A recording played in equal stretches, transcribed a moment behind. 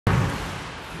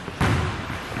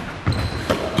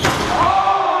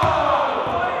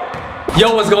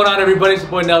Yo, what's going on, everybody? It's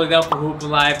your boy Nelly Nell from Hooping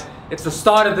Life. It's the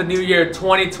start of the new year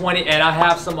 2020 and I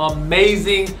have some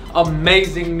amazing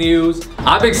news.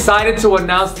 I'm excited to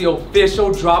announce the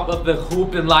official drop of the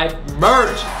Hooping Life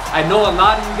merch. I know a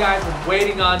lot of you guys have been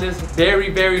waiting on this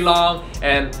very long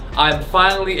and I'm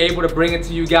finally able to bring it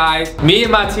to you guys. Me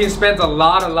and my team spent a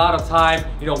lot of time,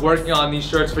 working on these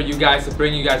shirts for you guys to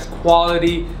bring you guys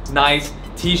quality, nice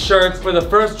t-shirts. For the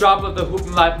first drop of the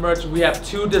Hooping Life merch, we have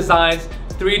 2 designs.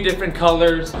 3 different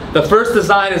colors. The first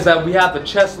design is that we have the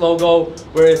chest logo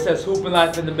where it says Hooping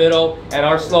Life in the middle and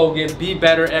our slogan, be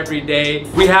better every day.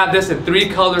 We have this in 3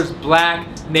 colors, black,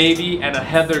 navy, and a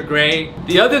heather gray.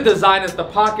 The other design is the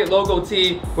pocket logo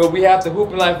tee where we have the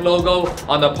Hooping Life logo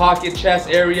on the pocket chest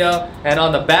area, and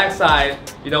on the back side,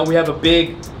 we have a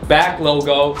big back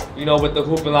logo, with the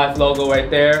Hooping Life logo right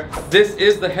there. This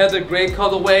is the heather gray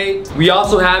colorway. We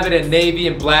also have it in navy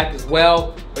and black as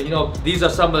well. But these are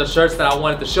some of the shirts that I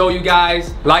wanted to show you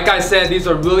guys. Like I said, these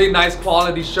are really nice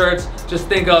quality shirts. Just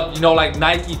think of, like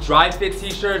Nike dry fit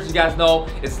t-shirts. You guys know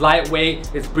it's lightweight,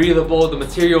 it's breathable, the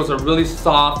materials are really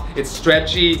soft, it's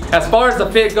stretchy. As far as the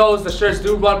fit goes, the shirts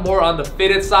do run more on the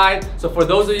fitted side. So for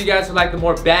those of you guys who like the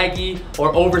more baggy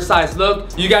or oversized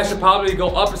look, you guys should probably go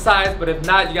up a size. But if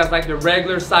not, you guys like the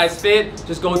regular size fit,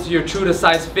 just go to your true to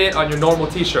size fit on your normal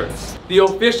t-shirts. The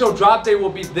official drop date will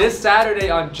be this Saturday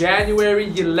on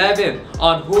January 11th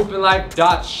on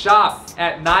hoopinglife.shop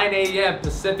at 9 a.m.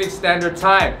 Pacific Standard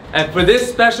Time. And for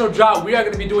this special drop, we are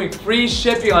going to be doing free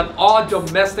shipping on all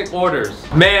domestic orders.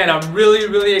 Man, I'm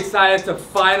really excited to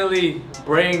finally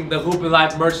bring the Hooping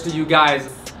Life merch to you guys.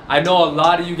 I know a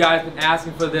lot of you guys have been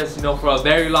asking for this, for a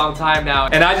very long time now.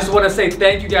 And I just want to say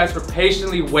thank you guys for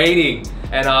patiently waiting.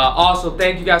 And also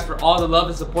thank you guys for all the love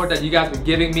and support that you guys have been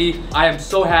giving me. I am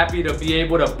so happy to be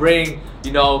able to bring,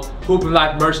 Hooping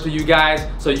Life merch to you guys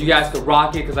so you guys can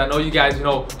rock it, because I know you guys,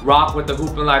 rock with the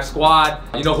Hooping Life squad.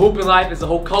 Hooping Life is a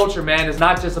whole culture, man. It's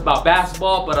not just about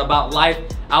basketball, but about life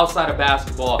outside of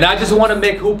basketball. And I just want to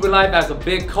make Hooping Life as a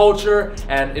big culture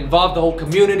and involve the whole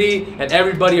community and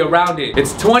everybody around it.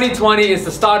 It's 2020, it's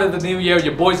the start of the new year.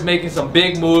 Your boy's making some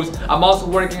big moves. I'm also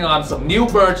working on some new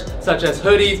merch such as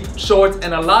hoodies, shorts,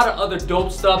 and a lot of other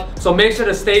dope stuff. So make sure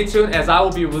to stay tuned as I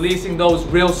will be releasing those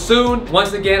real soon.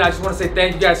 Once again, I just want to say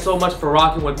thank you guys so much for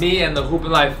rocking with me and the Hooping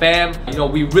Life fam.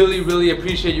 We really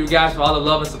appreciate you guys for all the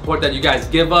love and support that you guys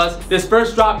give us. This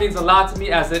first drop means a lot to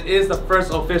me as it is the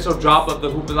first official drop of the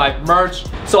Hooping Life merch.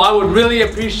 So I would really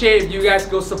appreciate if you guys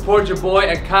go support your boy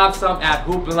and cop some at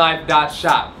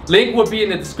hoopinglife.shop. Link will be in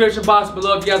the description box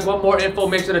below. If you guys want more info,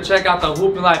 make sure to check out the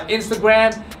Hooping Life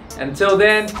Instagram. Until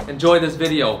then, enjoy this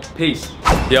video. Peace.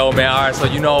 Yo, man, all right, so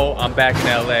I'm back in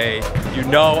LA.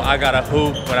 I got a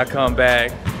hoop when I come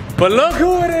back. But look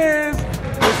who it is.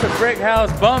 It's the Brick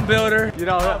House Bum Builder.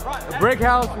 The Brick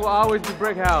House will always be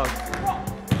Brick House.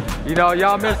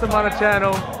 Y'all miss him on the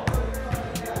channel.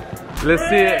 Let's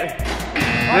see it.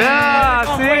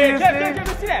 Yeah, see?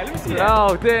 Let me see that.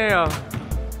 Oh, damn.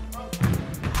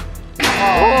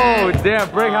 Oh, damn,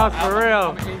 Brick House for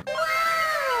real.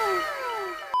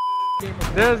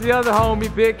 There's the other homie,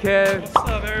 Big Kev. What's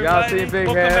up, everybody? Y'all see Big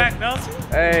Welcome Kev? back, Nelson.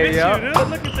 Hey, yo.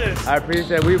 Look at this. I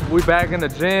appreciate it. We back in the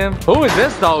gym. Who is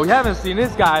this, though? We haven't seen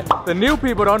this guy. The new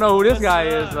people don't know who this guy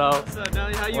is, though. What's up,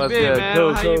 Nelly? How you What's been, good? man?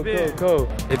 Cool, How cool, you been? cool.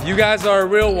 If you guys are a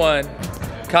real one,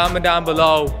 comment down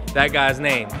below that guy's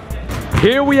name.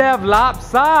 Here we have Lop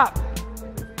Sop.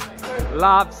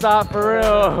 Lop Sop for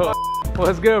real.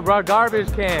 What's good, bro?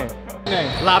 Garbage can.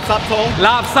 Lop Sop Tong.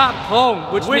 Lop Sop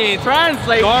Tong, which means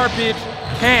translates garbage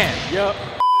can. Yep.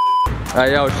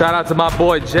 Hey, yo, shout out to my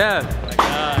boy Jeff,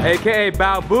 aka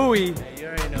Bao Booey. You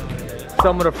already know what it is.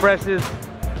 Some of the freshest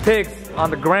pics on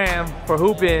the gram for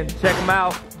hooping. Check them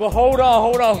out. But hold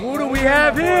on. Who do we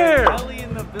have here? Nelly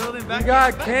in the building. We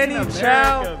got Kenny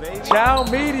Chow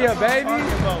Media, baby.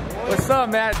 What's up,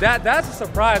 man? That's a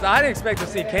surprise. I didn't expect to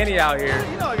see Kenny out here.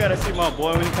 I gotta see my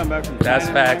boy when he come back from That's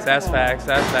China, facts, man. that's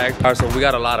facts. All right, so we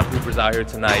got a lot of hoopers out here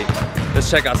tonight. Let's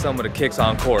check out some of the kicks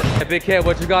on court. Hey, Big Kev,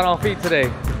 what you got on feet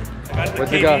today? I got the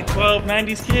What you got? KD12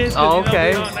 90s kids. Oh,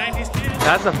 okay. 90s kids.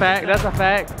 That's a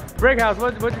fact. Brick House,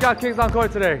 what you got kicks on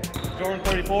court today? Jordan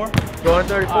 34. Jordan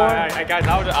 34? Alright, guys,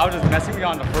 I was just messing with you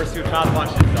on the first 2 trial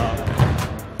punches.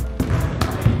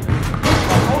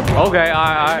 Okay,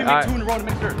 all right. 2 in a row to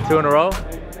make sure. 2 in a row?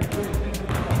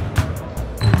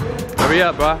 Hurry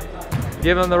up, bro.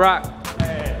 Give him the rock.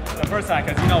 Hey, the first time,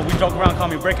 because we joke around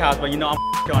calling me Brick House, but I'm on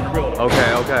the real.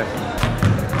 Okay.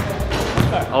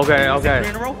 3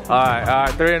 in a row? All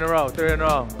right, 3 in a row, 3 in a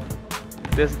row.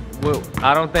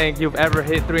 I don't think you've ever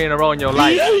hit 3 in a row in your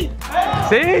life.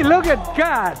 See, look at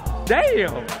God, damn.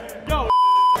 Yo.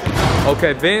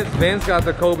 Okay, Vince got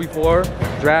the Kobe 4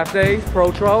 Draft Days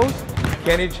Pro Tros.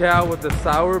 Kenny Chow with the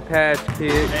Sour Patch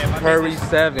Kid Curry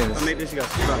 7s. I made this, you got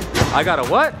strong. I got a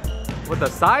what? With the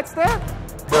side step?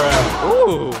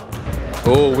 Ooh.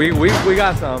 Ooh, we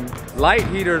got some light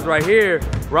heaters right here.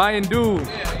 Ryan Dew.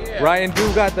 Ryan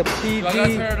Dew got the PG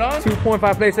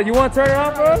 2.5 plate. So you want to turn it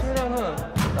on for us?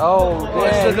 Oh,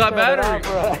 damn. It's got battery.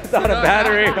 It's not a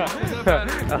battery.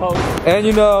 Oh. And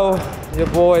you know, your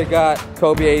boy got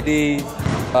Kobe ADs.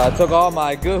 Took all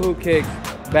my good hoop kicks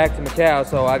back to Macau,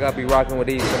 so I gotta be rocking with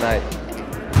these tonight.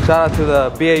 Shout out to the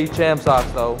BAE Champ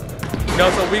socks though. You know,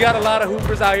 so we got a lot of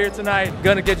hoopers out here tonight.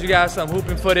 Gonna get you guys some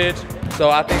hooping footage. So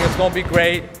I think it's gonna be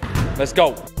great. Let's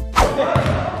go.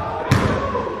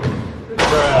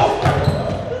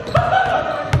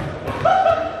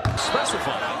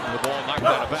 Specified. The ball knocked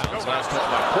out of bounds. Last touch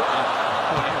by Portland.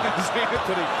 Anthony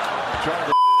trying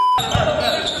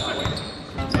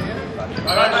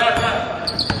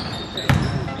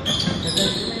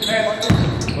to...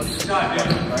 What's the shot, dude?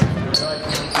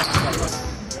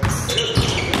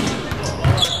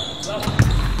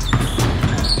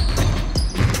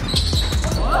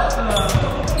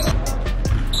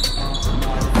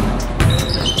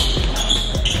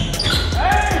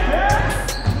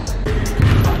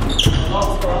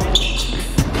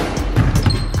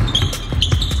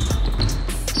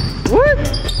 What?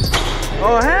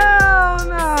 Oh, hell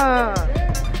no.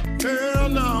 Hell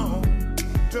no.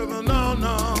 To the no,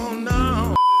 no,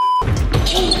 no.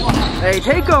 Hey,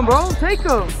 take him, bro. Take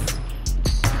him.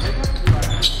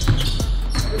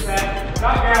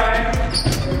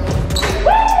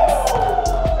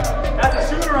 That's a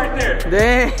shooter right there.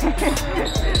 Dang.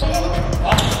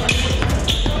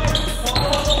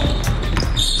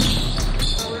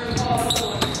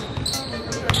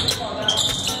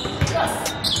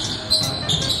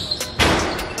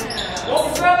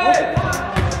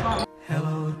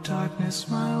 Hello, darkness,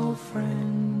 my old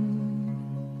friend.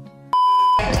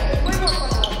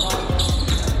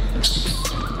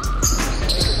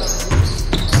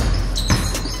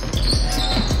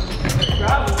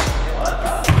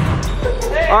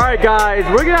 All right, guys,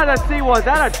 we're gonna see, was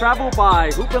that a travel by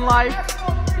Hoopin' Life?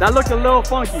 That looked a little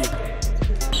funky.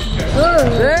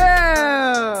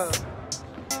 Yeah.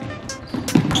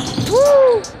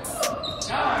 Woo.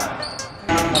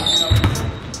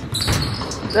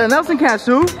 Yeah, Nelson can't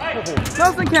shoot.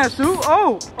 Nelson can't shoot.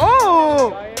 Oh.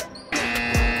 Oh.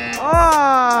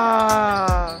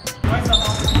 Ah.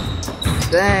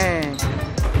 Dang.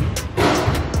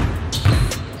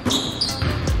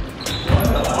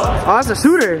 Oh, that's a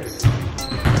shooter.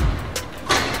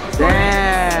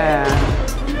 Damn.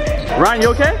 Ryan, you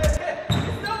okay?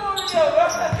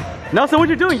 Nelson, what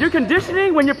you doing? You're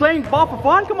conditioning when you're playing ball for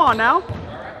fun? Come on now.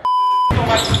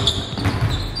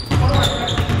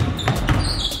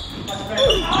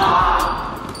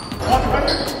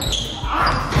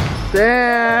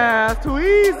 Damn, that's too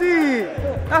easy.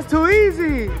 That's too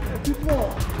easy.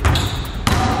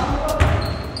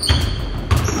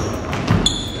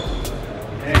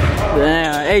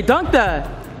 Damn, hey, dunk that.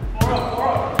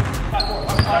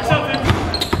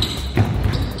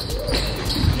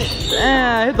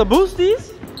 Damn, hit the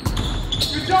boosties.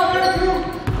 Good job,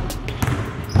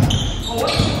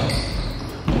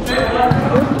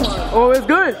 Oh, it's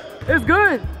good. It's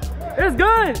good. It's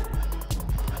good.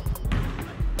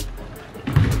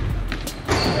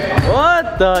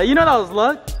 What the? You know that was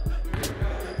luck.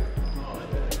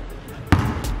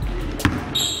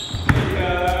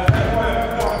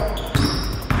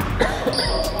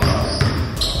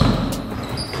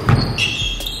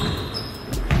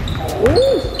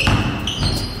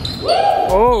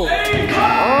 Oh.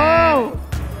 Oh.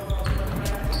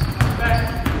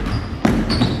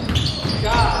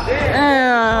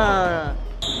 Damn.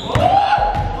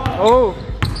 Oh.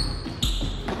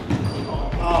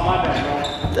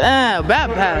 Damn, bad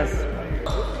pass.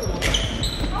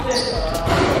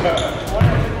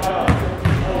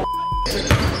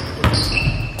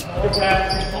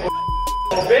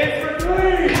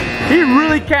 He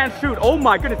really can't shoot. Oh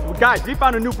my goodness. Guys, we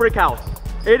found a new brick house.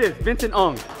 It is Vincent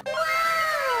Ung.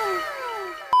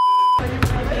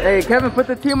 Hey, Kevin, put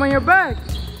the team on your back.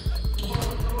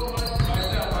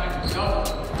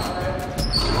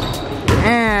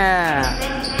 Damn.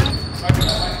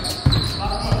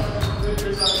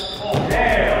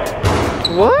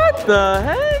 What the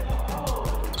heck?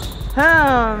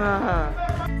 Hell no.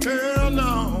 Hell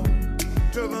no.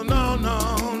 To the no, no,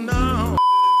 no.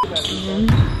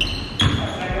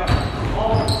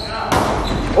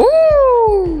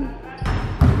 Ooh.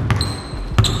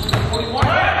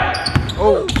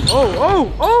 Oh, oh,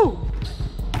 oh, oh.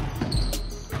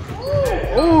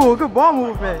 Oh, good ball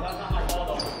movement.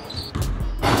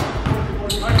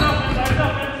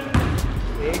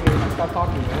 stop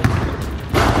talking, man.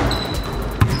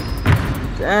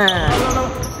 Damn.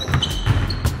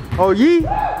 Oh, Yee,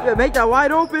 yeah, make that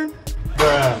wide open.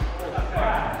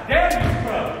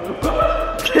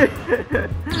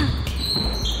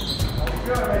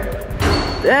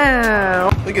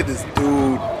 Damn. Look at this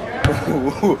dude.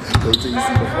 Wait till you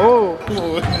see the. Oh.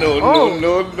 No.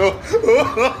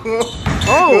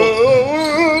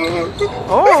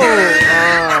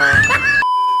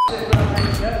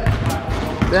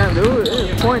 Damn, dude,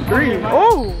 it's 0.3.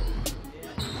 Oh.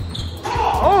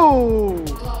 Oh.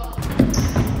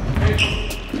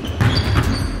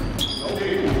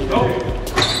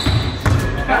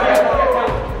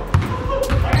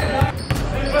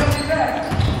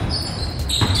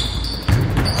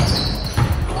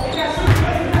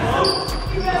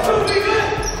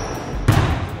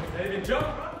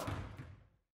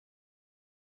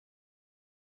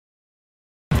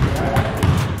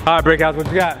 All right, Breakouts, what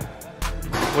you got?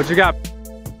 What you got?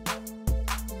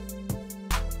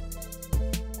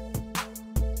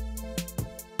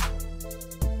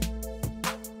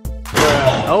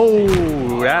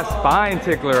 Oh, that spine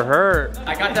tickler hurt.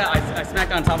 I got that. I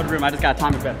smacked on top of the rim. I just got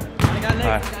time better. I got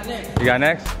next. Right. You got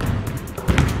next?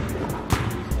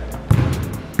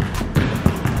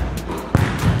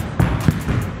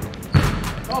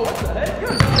 Oh, what the heck? You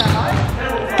don't jump that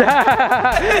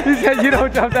high. You said you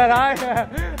don't jump that high?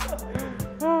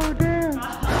 Oh, damn.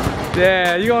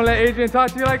 Yeah, you gonna let Adrian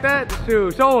talk to you like that?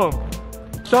 Shoot, show him.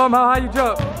 Show him how high you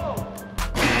jump.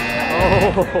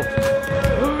 Oh.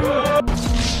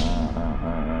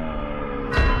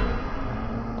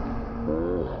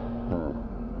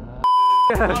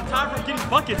 I'm tired from getting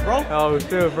buckets, bro. Oh,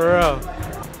 shoot, for real.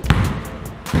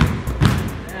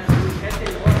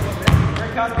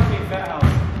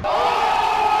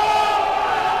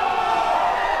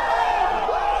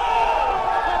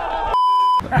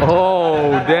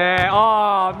 Oh, damn.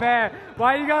 Oh, man.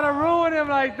 Why you gotta ruin him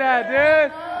like that,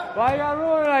 dude? Why you gotta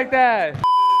ruin him like that?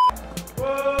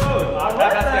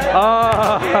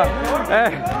 Oh,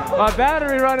 hey, my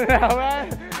battery running out,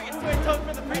 man.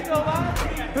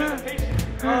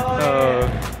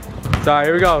 Oh. Sorry,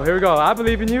 here we go. I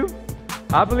believe in you.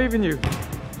 I believe in you.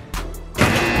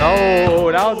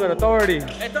 No, that was an authority.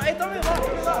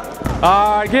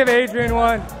 All right, give Adrian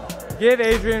one. Give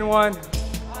Adrian one.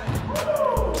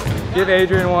 Give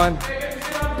Adrian one.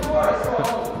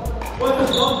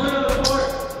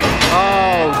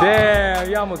 Oh, damn.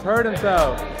 He almost hurt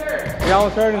himself. He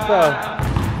almost hurt himself.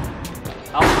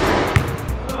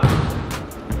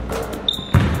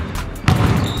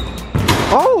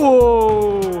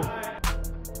 Oh!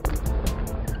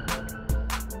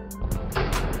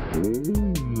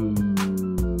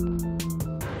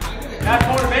 That's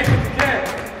motivation to get.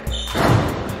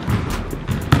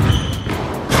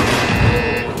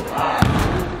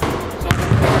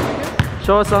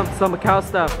 Show us some Macau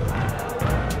stuff.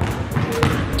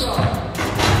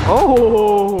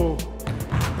 Oh!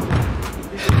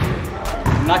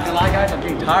 I'm not gonna lie, guys. I'm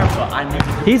getting tired, but I need to.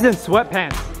 He's in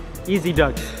sweatpants. Easy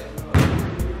dunks.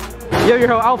 You have your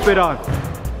whole outfit on.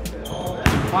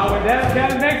 When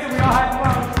Devin makes it, we all have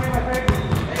fun.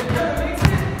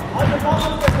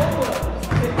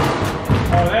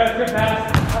 Oh, there's good pass.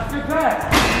 That's good pass.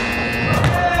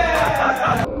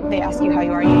 They ask you how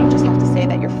you are, you just have to say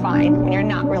that you're fine when you're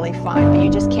not really fine, but you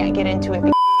just can't get into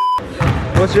it.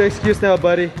 What's your excuse now,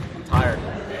 buddy? I'm tired.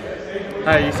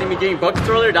 Hey, you see me getting buckets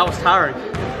earlier? That was tiring.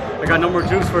 I got no more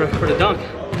juice for the dunk.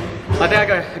 I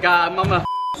think I'm gonna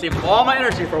save all my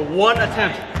energy for one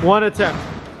attempt. One attempt.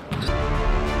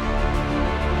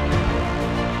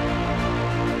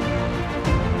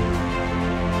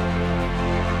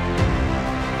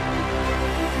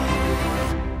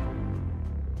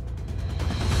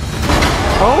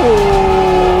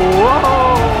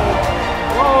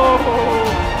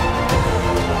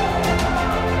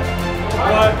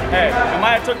 Hey, it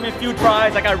might have took me a few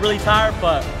tries. I got really tired,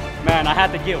 but man, I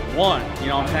had to get one. You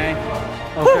know what I'm saying?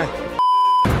 Okay.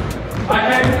 I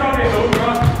can't show me those,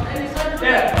 bro.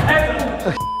 Yeah.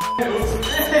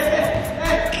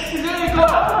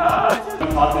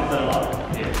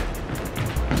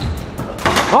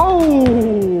 Oh!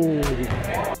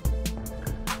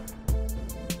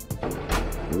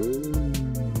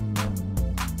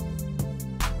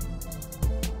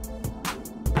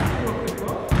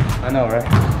 I know, right?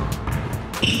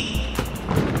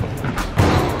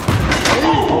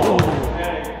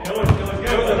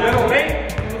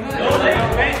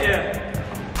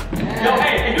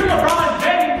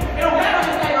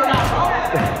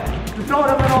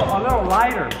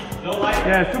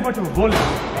 Yeah, it's too much of a bullet.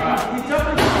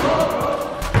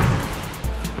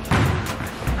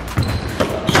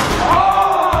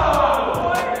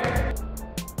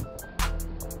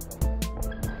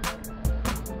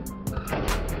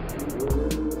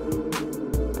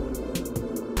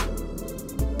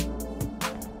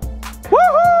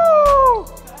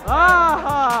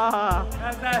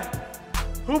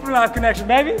 Hooping Life connection,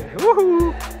 baby.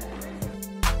 Woohoo!